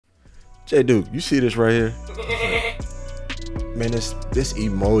J Duke, you see this right here? Man, this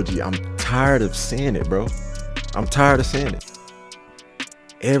emoji, I'm tired of seeing it, bro. I'm tired of seeing it.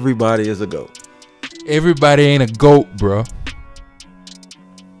 Everybody is a GOAT. Everybody ain't a GOAT, bro.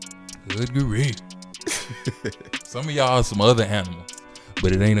 Good grief. Some of y'all are some other animals,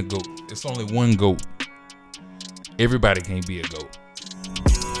 but it ain't a GOAT. It's only one GOAT. Everybody can't be a GOAT.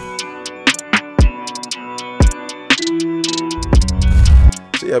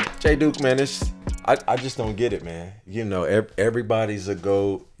 So yeah, J Duke, man, I just don't get it, man. You know, everybody's a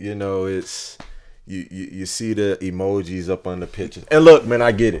GOAT. You know, it's you see the emojis up on the pictures. And look, man,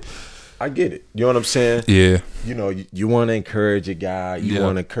 I get it. You know what I'm saying? Yeah. You know, you want to encourage a guy. You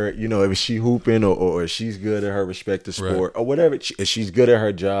want to encourage, you know, if she hooping or if she's good at her respective sport or whatever, if she's good at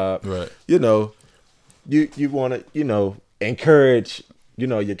her job, you know, you want to, you know, encourage, you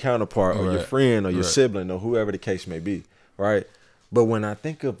know, your counterpart or your friend or your sibling or whoever the case may be, right? But when I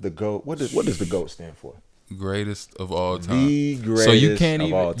think of the GOAT, what does the GOAT stand for? Greatest of all time. The greatest so you can't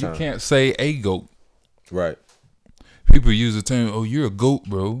of all time. You can't say a GOAT. Right. People use the term, "Oh, you're a GOAT,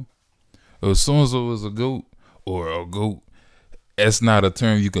 bro." Or so-and-so is a GOAT or a GOAT. That's not a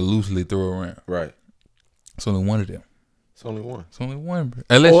term you can loosely throw around. Right. It's only one of them. It's only one. It's only one, bro.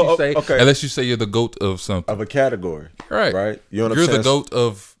 Unless you say you're the GOAT of something. Of a category. Right. Right. You know what you're I'm saying? the GOAT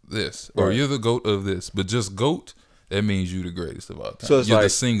of this. Or you're the GOAT of this. But just GOAT, that means you're the greatest of all time. So you're the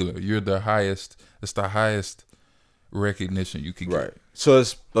singular. You're the highest. It's the highest recognition you can get. Right. So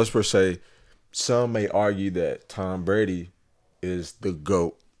let's per se, some may argue that Tom Brady is the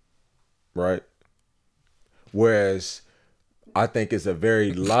GOAT. Right. Whereas I think it's a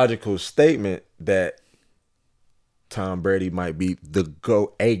very logical statement that Tom Brady might be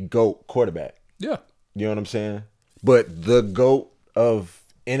a GOAT quarterback. Yeah. You know what I'm saying? But the GOAT of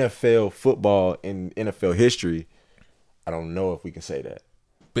NFL football in NFL history, I don't know if we can say that.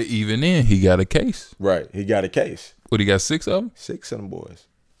 But even then, he got a case. Right. He got a case. What, he got 6 of them? 6 of them boys.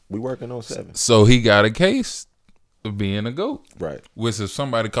 We working on 7. So he got a case of being a GOAT. Right. Which if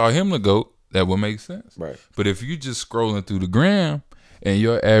somebody call him the GOAT, that would make sense. Right. But if you just scrolling through the gram and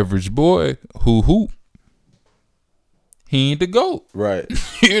your average boy who hoop, he ain't the GOAT. Right.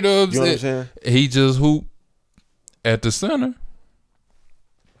 You know what I'm saying? He just hoop at the center.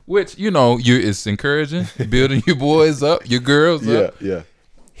 Which, you know, it's encouraging, building your boys up, your girls up. Yeah.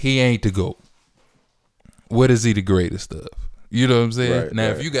 He ain't the GOAT. What is he the greatest of? You know what I'm saying? Right, now,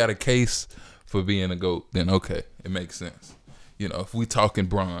 if you got a case for being a GOAT, then okay, it makes sense. You know, if we talking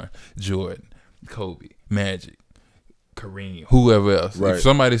Bron, Jordan, Kobe, Magic, Kareem, whoever else. Right. If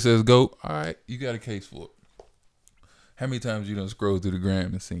somebody says GOAT, all right, you got a case for it. How many times you done scroll through the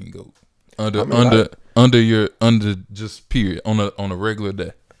gram and seen GOAT? Under just period on a regular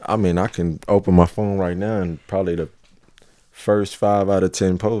day. I mean, I can open my phone right now and probably the first 5 out of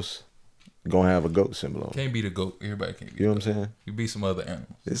 10 posts gonna have a GOAT symbol on it. Can't be the GOAT. Everybody can't be. You know what I'm saying? You be some other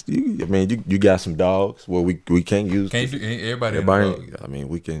animals. You got some dogs. Well, we can't use. Can't do everybody. I mean,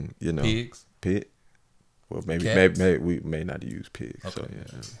 we can. You know, pigs. Pig. Well, maybe we may not use pigs. Okay. So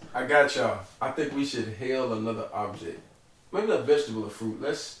yeah. I got y'all. I think we should hail another object. Maybe a vegetable or fruit.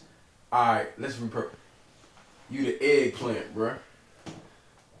 Let's repurpose. You the eggplant, bruh.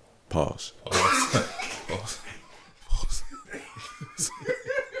 Pause. Pause.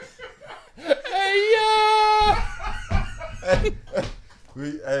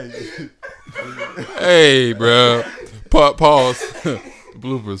 Hey, bro. Pause.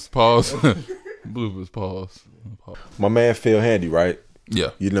 Bloopers. Pause. Bloopers. Pause. My man Phil Handy, right?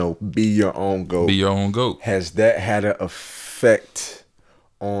 Yeah. You know, be your own GOAT. Be your own GOAT. Has that had an effect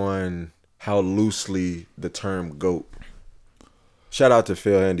on how loosely the term GOAT? Shout out to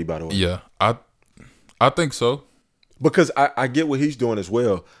Phil Handy, by the way. Yeah, I think so. Because I get what he's doing as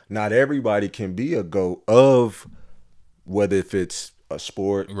well. Not everybody can be a GOAT of whether if it's a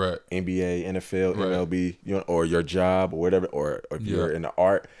sport, right? NBA, NFL, right. MLB, you know, or your job or whatever, or if you're in the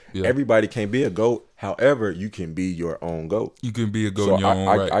art. Yeah. Everybody can't be a GOAT. However, you can be your own GOAT. You can be a GOAT in your own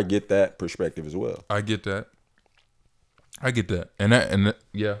right. I get that perspective as well. I get that. And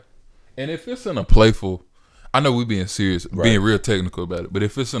yeah. And if it's in a playful, I know we being serious, being real technical about it, but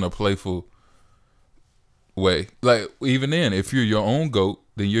if it's in a playful way, like even then, if you're your own GOAT,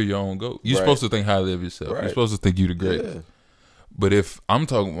 then you're your own GOAT. You're supposed to think highly of yourself. You're supposed to think you're the greatest. Yeah. But if I'm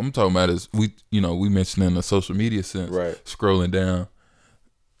talking about is we mentioned in the social media sense, scrolling down.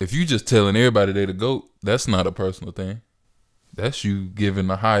 If you just telling everybody they the GOAT, that's not a personal thing. That's you giving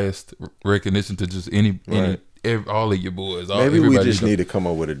the highest recognition to just all of your boys. Maybe we just need to come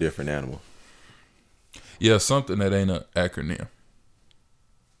up with a different animal. Yeah, something that ain't an acronym.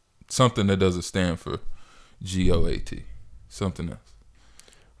 Something that doesn't stand for G.O.A.T. Something else.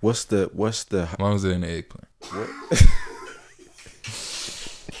 What's the? As long as it's in the eggplant.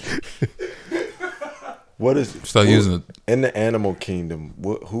 What is? Start using it in the animal kingdom.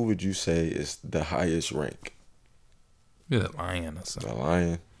 Who would you say is the highest rank? You're a lion or something. A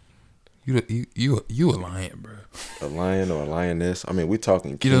lion. You a lion, bro. A lion or a lioness? I mean, we're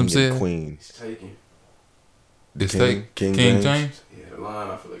talking king and queen. It's taken. It's taken. King James. Yeah, the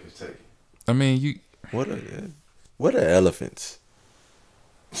lion. I feel like it's taken. I mean, you. What are elephants?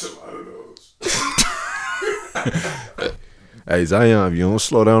 It's a lot of those. Hey Zion, if you don't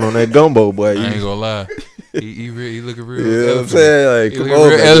slow down on that gumbo, boy. I ain't gonna lie. He looking real. You know what I'm saying? Like, come on,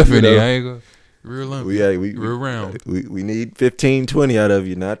 real elephant. You know? I ain't gonna. Real lumpy. Real round. We need 15, 20 out of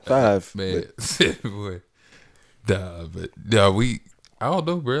you, not 5. Man, boy. Nah, but I don't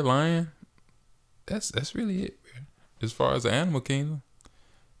know, bro. Lion. That's really it, bro. As far as the animal kingdom,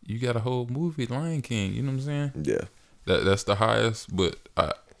 you got a whole movie, Lion King. You know what I'm saying? Yeah. That's the highest, but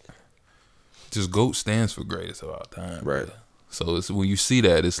just GOAT stands for greatest of all time. Right. Bro. So it's when you see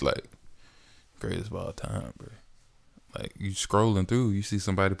that, it's like greatest of all time, bro. Like you scrolling through, you see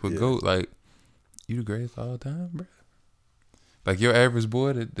somebody put GOAT, like you the greatest of all time, bro. Like your average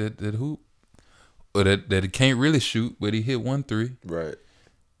boy that hoop or that can't really shoot, but he hit 1 3. Right.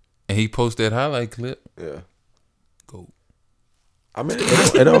 And he post that highlight clip. Yeah. GOAT. I mean,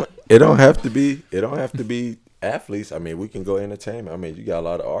 it don't have to be athletes. I mean, we can go entertainment. I mean, you got a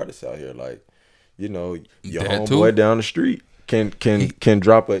lot of artists out here, like, you know, your homeboy down the street can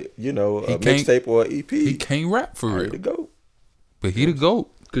drop a mixtape or an EP. He can't rap for real. He the GOAT. But he the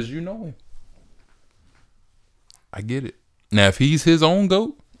GOAT because you know him. I get it. Now, if he's his own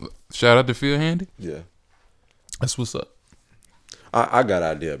GOAT, shout out to Phil Handy. Yeah. That's what's up. I got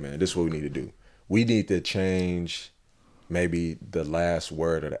an idea, man. This is what we need to do. We need to change maybe the last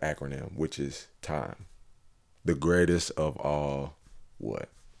word of the acronym, which is time. The greatest of all what?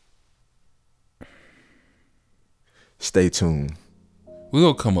 Stay tuned. We're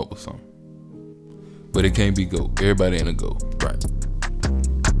going to come up with something. But it can't be GOAT. Everybody ain't a GOAT. Right.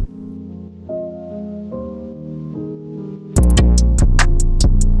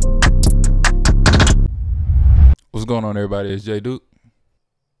 What's going on, everybody? It's J Duke.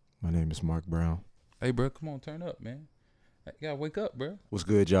 My name is Mark Brown. Hey, bro, come on, turn up, man. You gotta wake up, bro. What's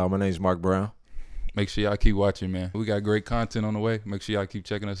good, y'all? My name is Mark Brown. Make sure y'all keep watching, man. We got great content on the way. Make sure y'all keep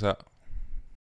checking us out.